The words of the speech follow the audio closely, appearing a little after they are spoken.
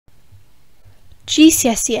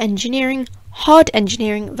GCSE engineering, hard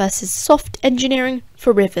engineering versus soft engineering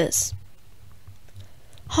for rivers.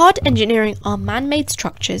 Hard engineering are man-made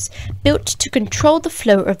structures built to control the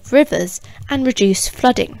flow of rivers and reduce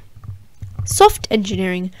flooding. Soft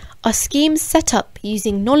engineering are schemes set up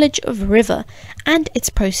using knowledge of a river and its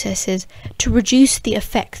processes to reduce the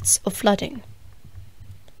effects of flooding.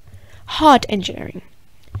 Hard engineering.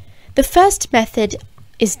 The first method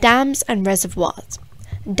is dams and reservoirs.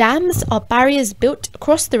 Dams are barriers built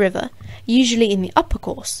across the river, usually in the upper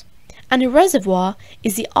course, and a reservoir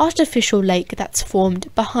is the artificial lake that's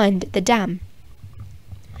formed behind the dam.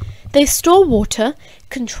 They store water,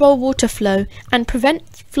 control water flow, and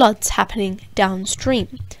prevent floods happening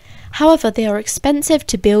downstream. However, they are expensive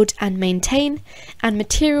to build and maintain, and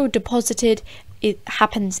material deposited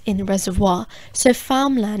happens in the reservoir, so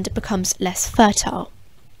farmland becomes less fertile.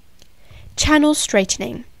 Channel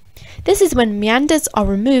straightening. This is when meanders are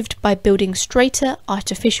removed by building straighter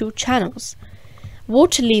artificial channels.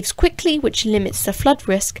 Water leaves quickly, which limits the flood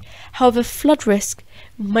risk. However, flood risk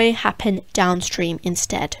may happen downstream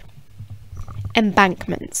instead.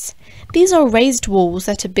 Embankments. These are raised walls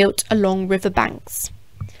that are built along river banks.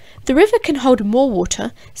 The river can hold more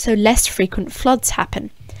water, so less frequent floods happen.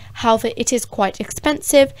 However, it is quite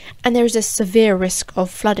expensive and there is a severe risk of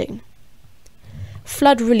flooding.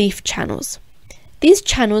 Flood relief channels. These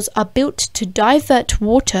channels are built to divert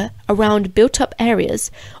water around built-up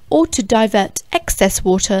areas or to divert excess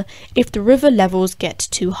water if the river levels get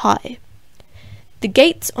too high. The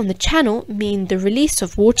gates on the channel mean the release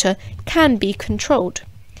of water can be controlled.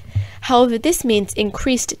 However, this means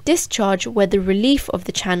increased discharge where the relief of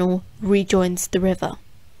the channel rejoins the river.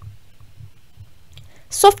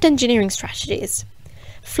 Soft engineering strategies.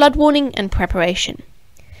 Flood warning and preparation.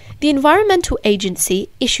 The Environmental Agency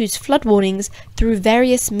issues flood warnings through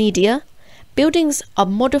various media. Buildings are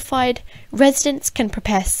modified, residents can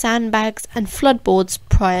prepare sandbags and floodboards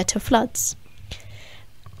prior to floods.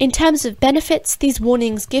 In terms of benefits, these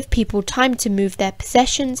warnings give people time to move their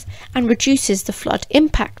possessions and reduces the flood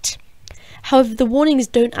impact. However, the warnings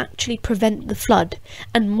don't actually prevent the flood,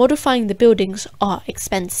 and modifying the buildings are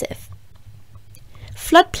expensive.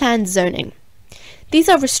 Floodplain zoning. These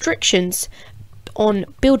are restrictions on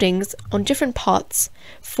buildings on different parts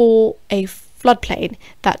for a floodplain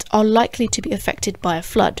that are likely to be affected by a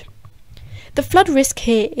flood. The flood risk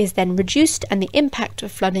here is then reduced and the impact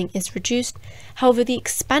of flooding is reduced. However, the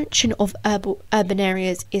expansion of urban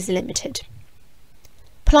areas is limited.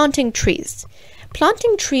 Planting trees.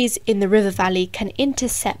 Planting trees in the river valley can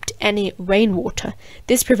intercept any rainwater.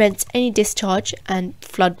 This prevents any discharge and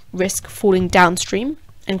flood risk falling downstream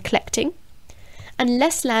and collecting. And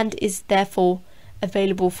less land is therefore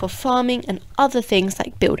available for farming and other things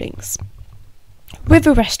like buildings.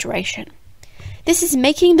 River restoration. This is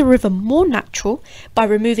making the river more natural by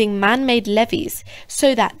removing man-made levees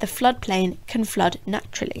so that the floodplain can flood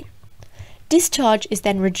naturally. Discharge is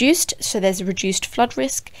then reduced, so there's a reduced flood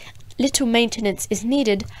risk. Little maintenance is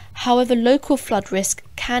needed, however local flood risk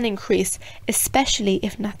can increase, especially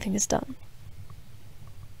if nothing is done.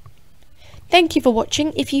 Thank you for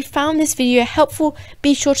watching. If you found this video helpful,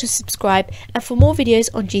 be sure to subscribe, and for more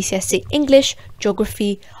videos on GCSE English,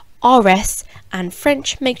 Geography, RS and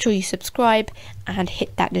French, make sure you subscribe and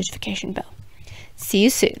hit that notification bell. See you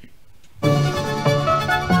soon.